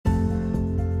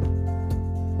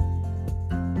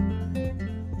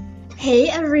Hey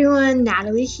everyone,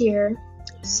 Natalie here.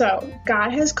 So,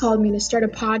 God has called me to start a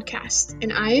podcast,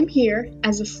 and I am here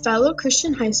as a fellow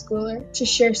Christian high schooler to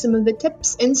share some of the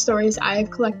tips and stories I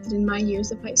have collected in my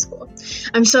years of high school.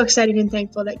 I'm so excited and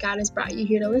thankful that God has brought you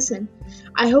here to listen.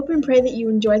 I hope and pray that you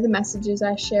enjoy the messages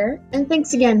I share, and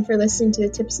thanks again for listening to the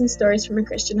tips and stories from a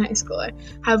Christian high schooler.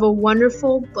 Have a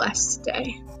wonderful, blessed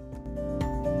day.